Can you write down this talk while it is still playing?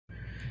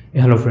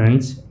Hello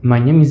friends, my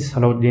name is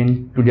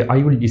Salahuddin. Today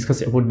I will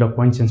discuss about the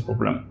coin sense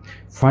problem,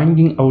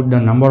 finding out the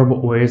number of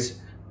ways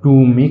to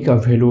make a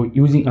value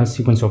using a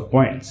sequence of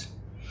coins.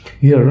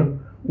 Here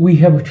we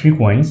have 3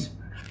 coins,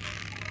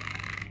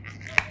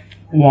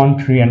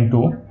 1, 3 and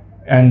 2,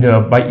 and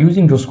by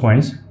using those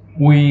coins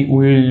we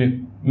will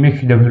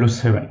make the value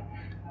 7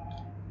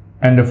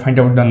 and find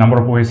out the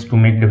number of ways to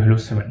make the value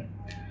 7.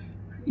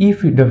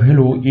 If the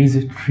value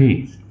is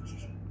 3,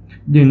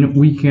 then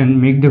we can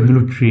make the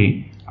value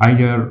 3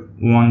 either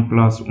 1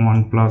 plus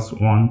 1 plus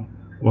 1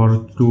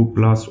 or 2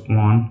 plus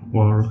 1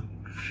 or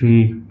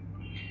 3.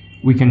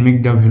 We can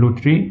make the value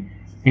 3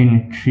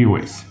 in 3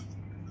 ways.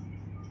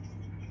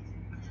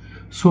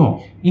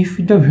 So if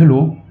the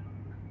value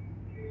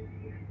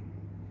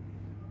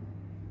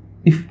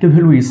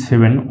is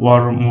 7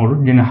 or more,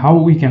 then how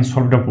we can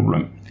solve the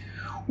problem?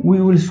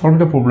 We will solve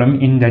the problem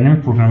in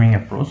dynamic programming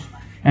approach,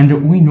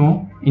 and we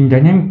know in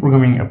dynamic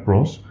programming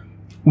approach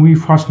we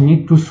first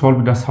need to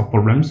solve the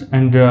subproblems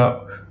and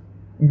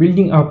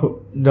building up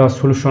the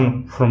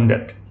solution from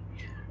that.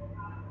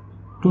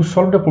 To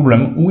solve the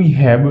problem, we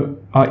have an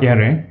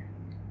array,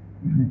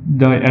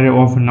 the array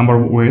of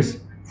number of ways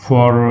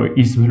for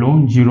each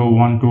value 0,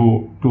 1,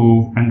 2,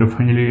 2 and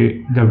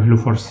finally the value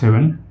for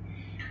 7,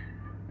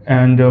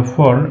 and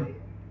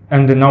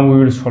now we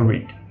will solve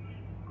it.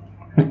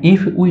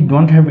 If we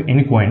don't have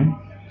any coin,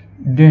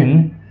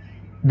 then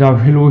the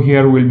value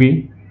here will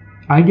be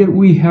either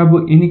we have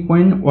any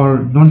coin or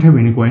don't have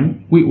any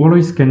coin. We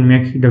always can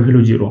make the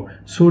value 0,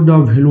 so the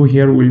value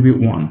here will be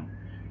 1.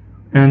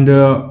 And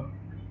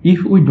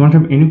if we don't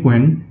have any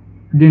coin,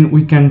 then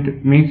we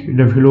can't make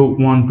the value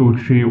 1, 2,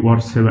 3 or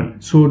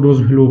 7, so those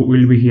value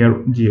will be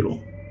here 0.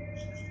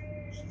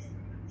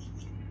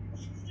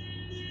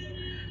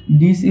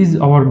 This is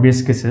our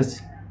base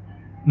cases.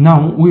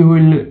 Now we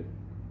will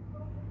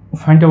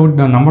find out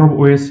the number of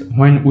ways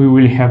when we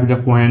will have the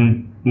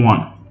coin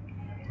 1.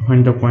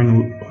 When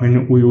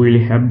we will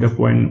have the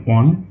coin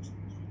 1.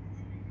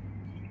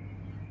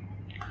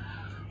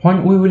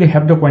 When we will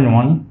have the coin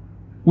 1,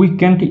 we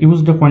can't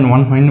use the coin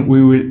 1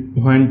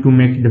 when to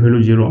make the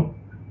value 0,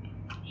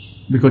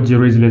 because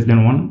 0 is less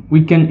than 1.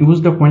 We can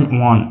use the coin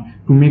 1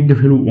 to make the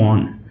value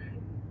 1.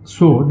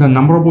 So the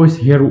number of ways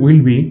here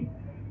will be,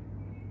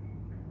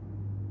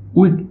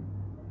 with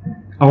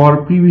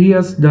our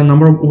previous, the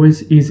number of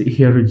ways is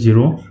here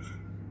 0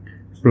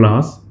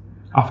 plus,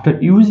 after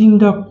using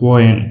the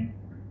coin,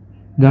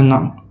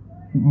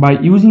 by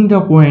using the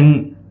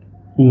coin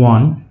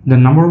 1, the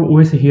number of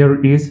ways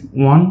here is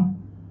 1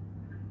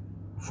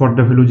 for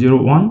the value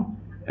 0, 1,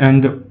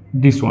 and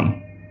this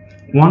one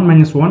 1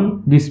 minus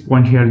 1, this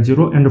point here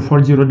 0, and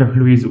for 0 the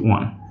value is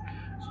 1,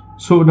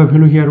 so the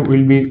value here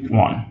will be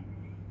 1.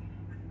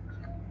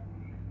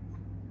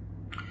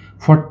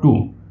 For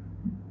 2,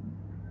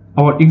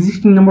 our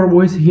existing number of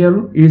ways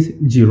here is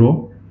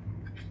 0.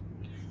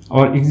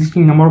 Our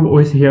existing number of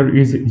ways here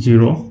is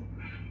 0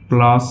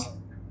 plus,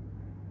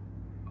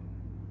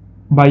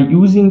 by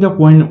using the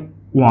coin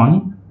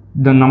 1,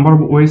 the number of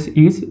ways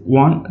is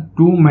 1,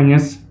 2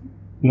 minus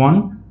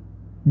 1,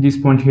 this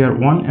point here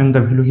 1, and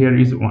the value here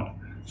is 1,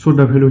 so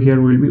the value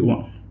here will be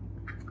 1.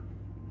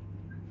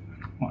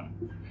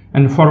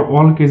 And for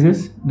all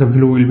cases the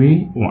value will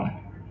be 1.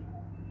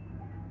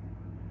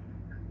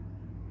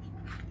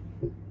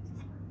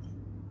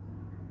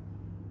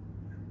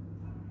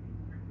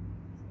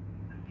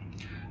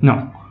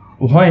 Now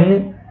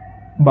when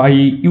by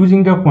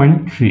using the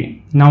coin 3,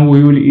 now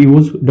we will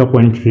use the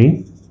coin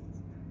 3.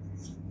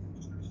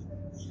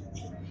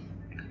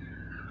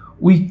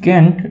 We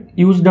can't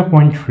use the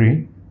coin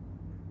 3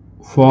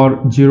 for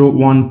 0,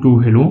 1,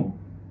 2 value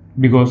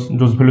because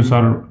those values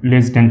are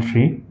less than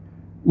 3.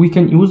 We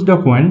can use the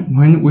coin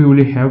when we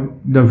will have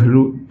the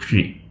value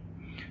 3.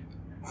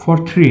 For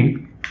 3,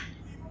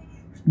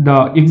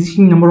 the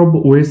existing number of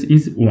ways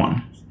is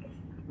 1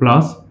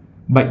 plus,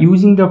 by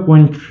using the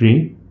coin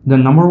 3, the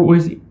number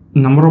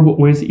of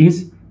ways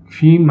is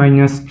 3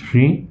 minus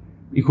 3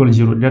 equals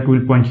 0. That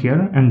will point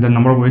here, and the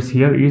number of ways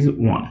here is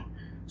 1.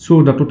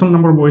 So the total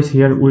number of ways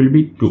here will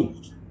be 2.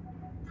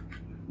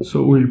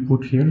 So we will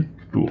put here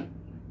 2.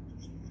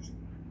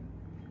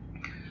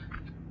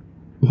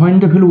 When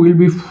the value will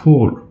be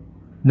 4,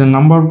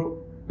 the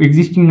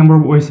existing number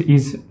of ways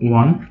is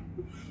 1.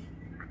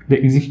 The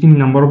existing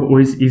number of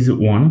ways is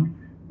 1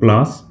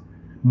 plus,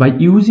 by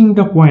using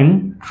the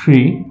coin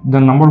 3, the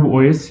number of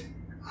ways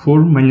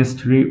 4 minus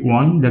 3,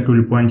 1, that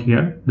will point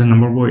here, the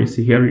number of ways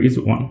here is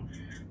 1,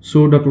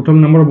 so the total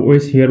number of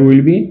ways here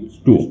will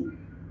be 2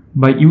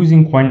 by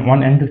using coin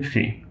 1 and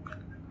 3,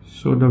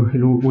 so the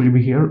value will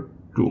be here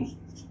 2.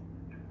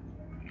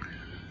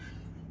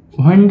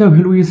 When the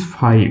value is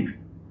 5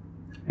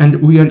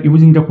 and we are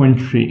using the coin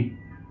 3,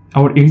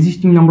 our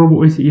existing number of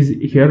ways is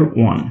here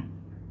 1,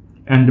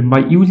 and by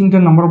using the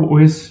number of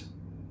ways,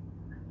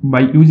 by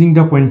using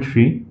the coin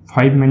 3,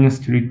 5 minus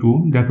 3,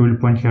 2, that will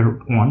point here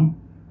 1,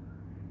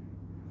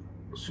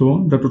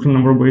 so the total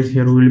number of ways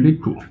here will be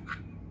 2.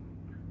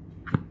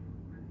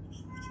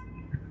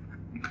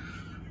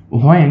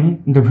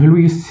 When the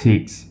value is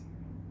 6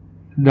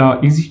 the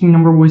existing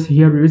number of ways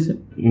here is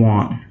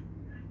 1,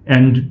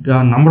 and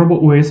the number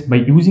of ways by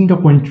using the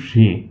coin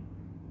 3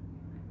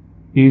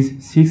 is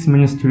 6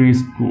 minus 3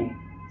 is 2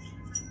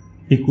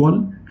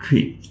 equal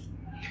 3.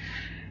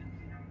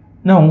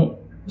 Now,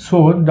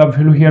 so the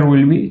value here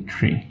will be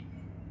 3.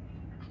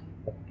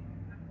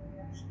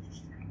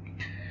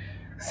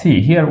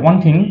 See here,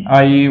 one thing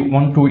I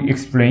want to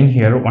explain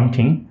here, one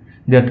thing,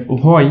 that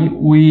why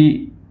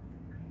we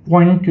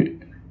point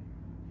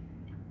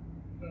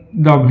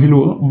the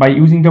value by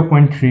using the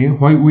point 3,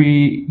 why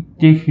we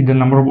take the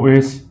number of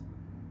ways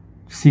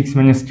 6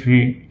 minus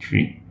 3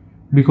 3,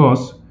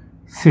 because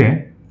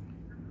say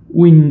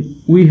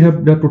we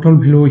have the total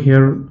value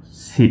here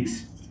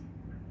 6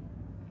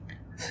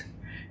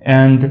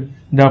 and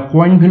the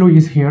coin value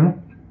is here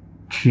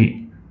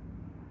 3,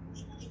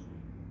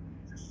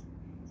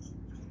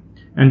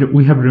 and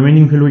we have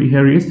remaining value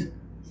here is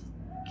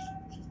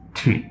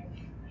 3.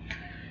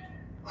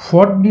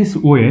 For this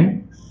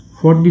way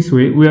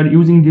we are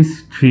using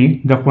this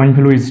 3, the coin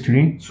value is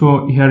 3,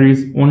 so here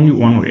is only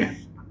one way.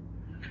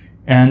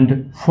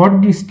 And for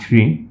this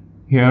 3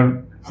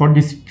 here, for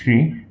this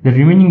 3, the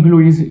remaining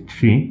value is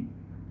 3,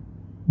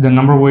 the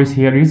number of ways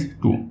here is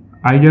 2.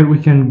 Either we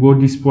can go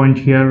this point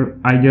here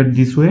either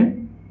this way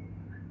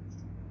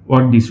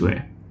or this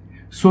way.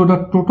 So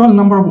the total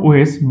number of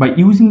ways by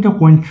using the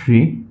coin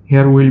 3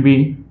 here will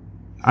be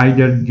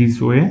either this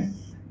way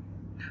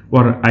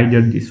or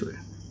either this way,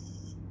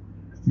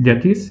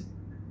 that is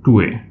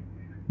 2a.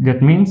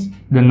 That means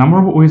the number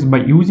of ways by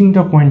using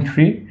the coin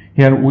 3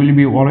 here will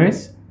be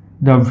always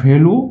the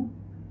value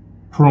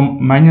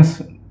from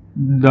minus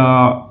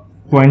the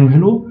coin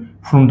value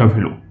from the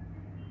value.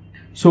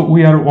 So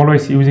we are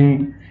always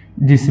using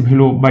this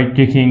value by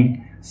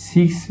taking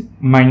 6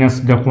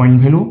 minus the coin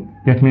value,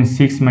 that means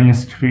 6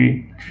 minus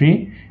 3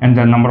 3, and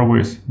the number of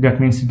ways, that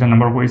means the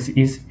number of ways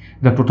is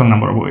the total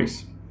number of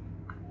ways.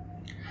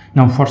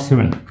 Now for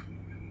 7,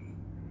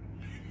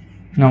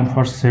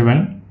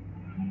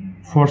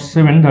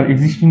 the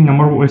existing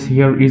number of ways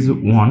here is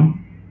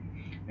 1,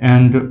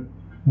 and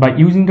by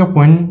using the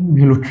coin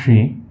value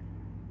 3,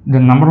 the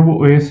number of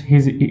ways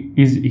is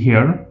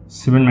here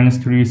 7 minus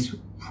 3 is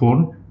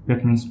 4,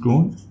 that means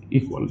 2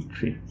 equal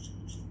 3.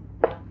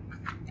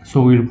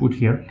 So we will put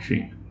here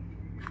 3.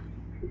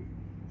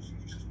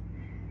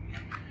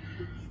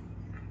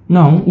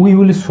 Now we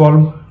will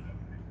solve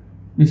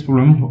this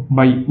problem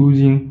by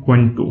using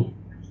coin 2.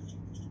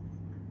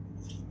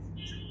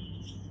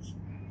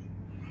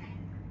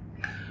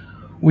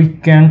 We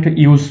can't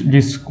use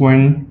this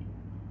coin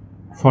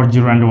for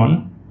 0 and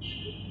 1.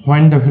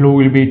 When the value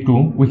will be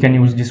 2, we can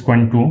use this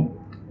coin 2.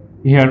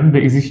 Here the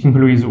existing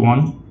value is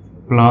 1,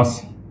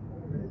 plus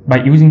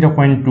by using the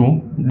coin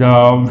 2, the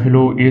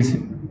value is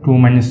 2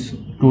 minus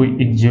 2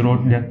 is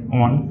 0, that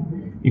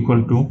 1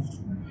 equal 2.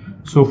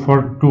 So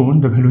for 2,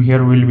 the value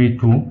here will be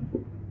 2.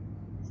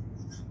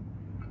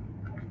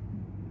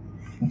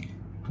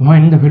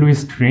 When the value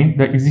is 3,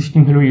 the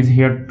existing value is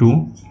here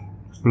 2,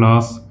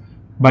 plus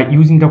by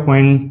using the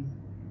coin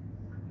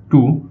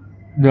 2,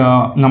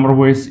 the number of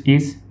ways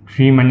is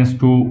 3 minus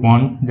 2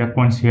 1, that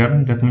points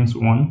here, that means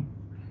 1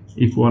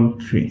 equal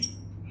 3.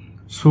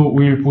 So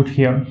we will put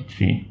here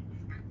 3.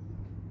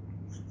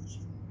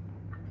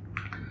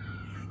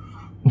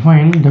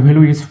 When the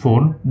value is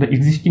 4, the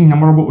existing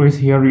number of ways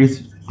here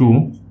is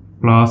 2,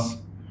 plus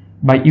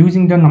by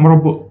using the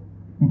coin,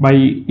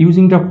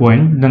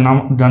 the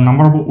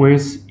number of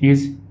ways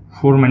is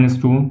 4 minus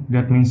 2,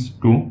 that means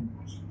 2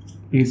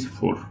 is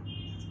 4.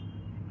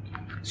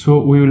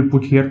 So we will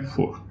put here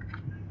 4.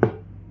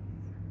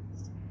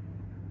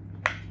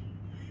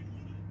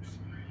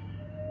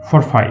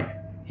 For 5,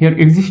 here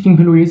existing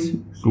value is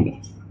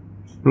 2,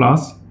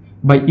 plus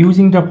by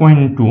using the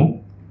coin 2,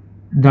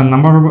 the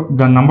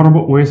number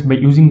of ways by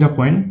using the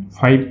coin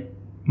 5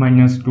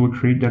 minus 2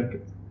 3, that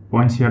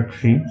points here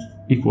 3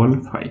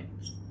 equal 5.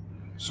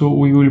 So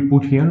we will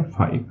put here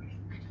 5.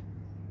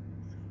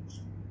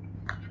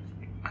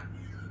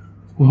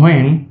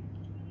 When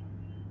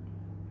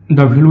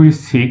the value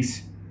is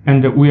 6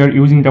 and we are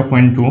using the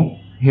coin 2,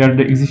 here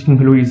the existing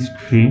value is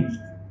 3,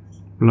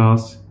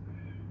 plus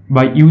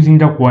by using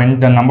the coin,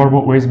 the number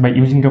of ways by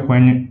using the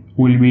coin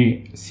will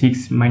be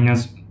 6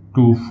 minus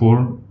 2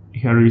 4,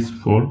 here is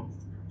 4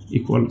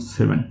 equal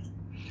 7.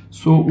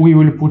 So we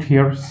will put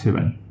here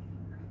 7.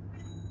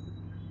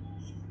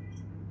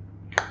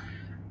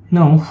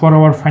 Now for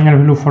our final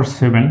value for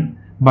 7,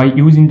 by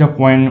using the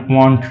coin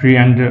 1 3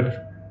 and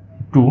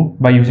 2,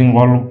 by using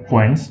all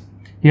coins,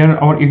 here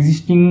our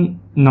existing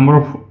number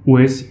of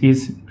ways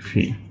is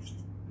 3,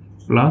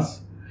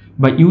 plus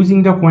by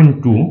using the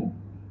coin 2,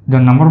 the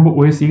number of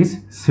ways is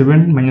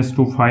 7 minus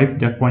 2 5,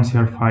 that points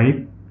here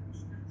 5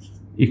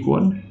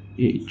 equal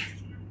 8.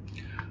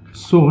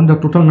 So the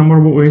total number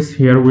of ways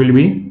here will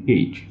be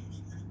 8.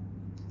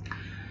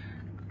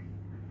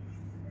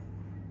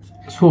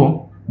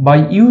 So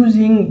by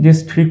using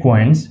these 3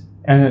 coins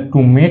and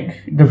to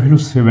make the value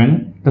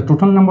 7, the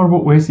total number of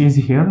ways is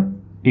here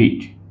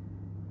 8.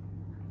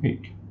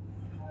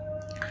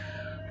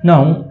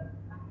 Now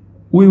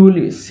we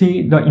will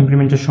see the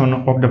implementation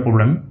of the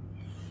problem.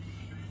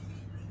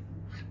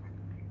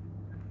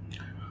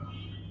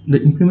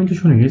 The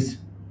implementation is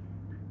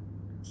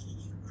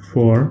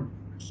for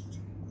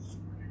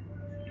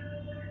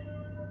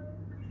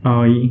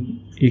I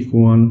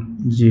equal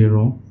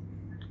 0,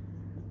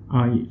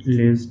 I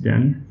less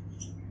than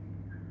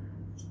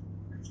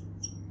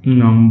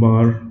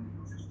number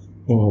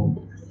of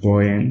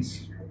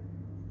points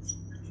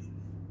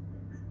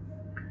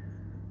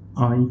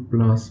I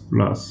plus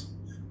plus.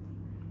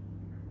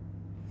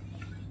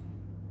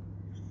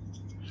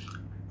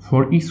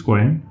 For each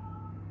coin,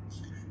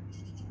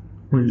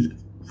 we'll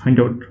find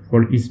out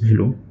for each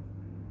value.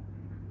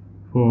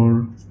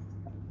 For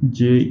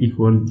j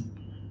equal,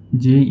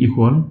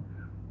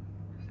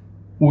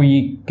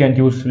 we can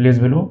use less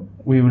value.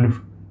 We will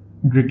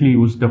directly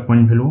use the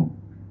coin value.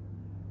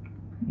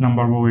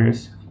 Number of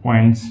ways,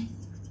 coins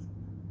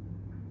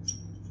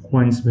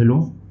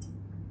value,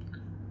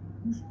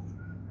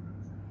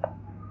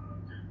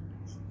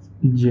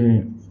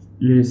 j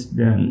less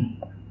than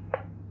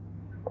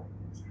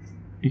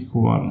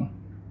equal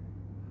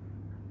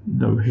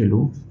the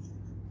value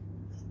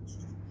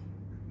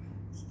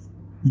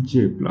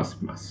j plus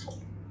plus,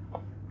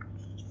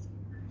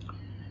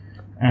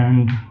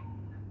 and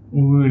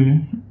we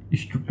will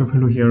strip the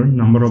value here,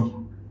 number of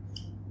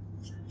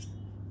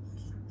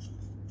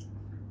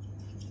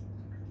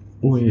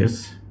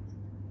OS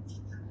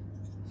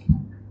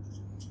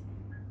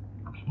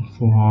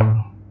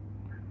for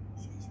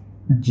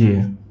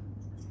j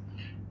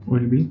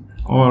will be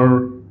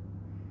our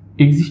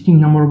existing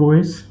number of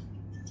OS,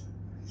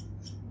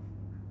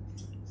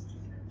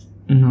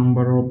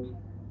 number of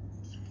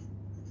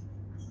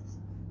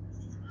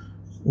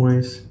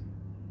OS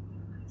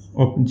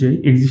of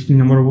j, existing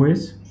number of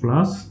OS,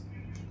 plus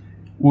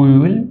we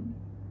will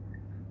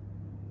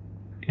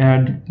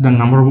add the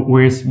number of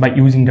OS by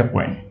using the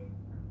coin.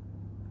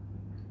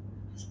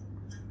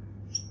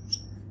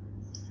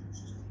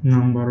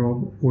 Number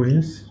of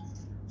OS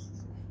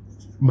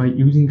by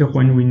using the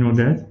coin, we know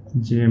that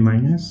j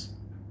minus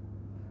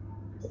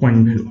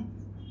coin value.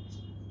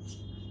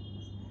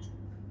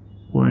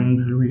 Coin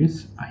value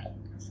is I.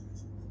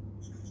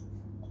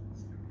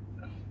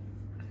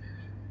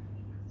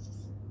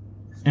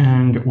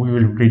 And we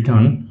will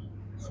return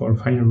for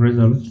final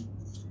result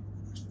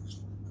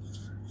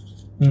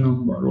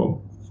number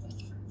of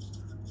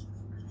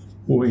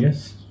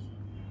OS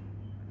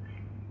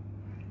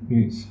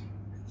is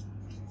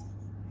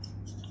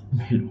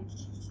value.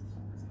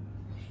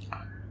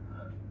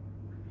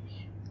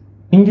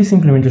 In this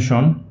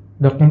implementation,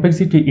 the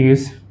complexity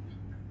is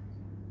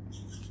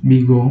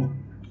big O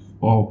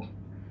of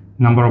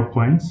number of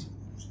coins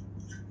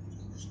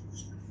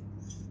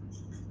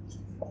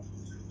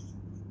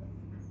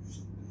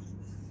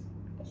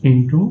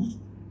into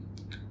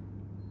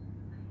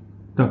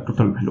the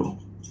total value.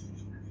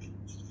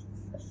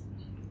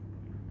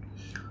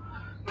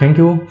 Thank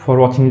you for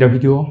watching the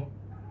video.